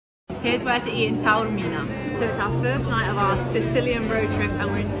Here's where to eat in Taormina. So it's our first night of our Sicilian road trip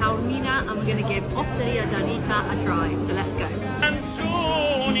and we're in Taormina and we're going to give Osteria Danica a try. So let's go.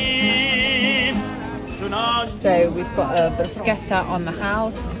 So we've got a bruschetta on the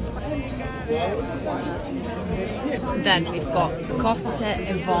house. Then we've got cozze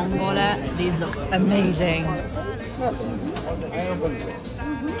e vongole. These look amazing.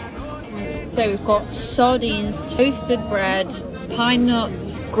 So we've got sardines, toasted bread, pine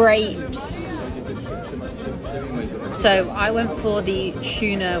nuts, grapes. So I went for the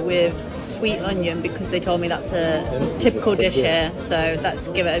tuna with sweet onion because they told me that's a typical dish here. So let's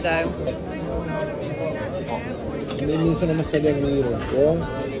give it a go.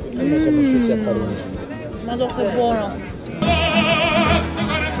 Madonna, che buono.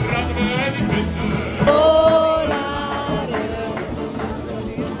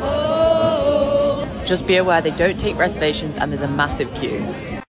 Just be aware they don't take reservations and there's a massive queue.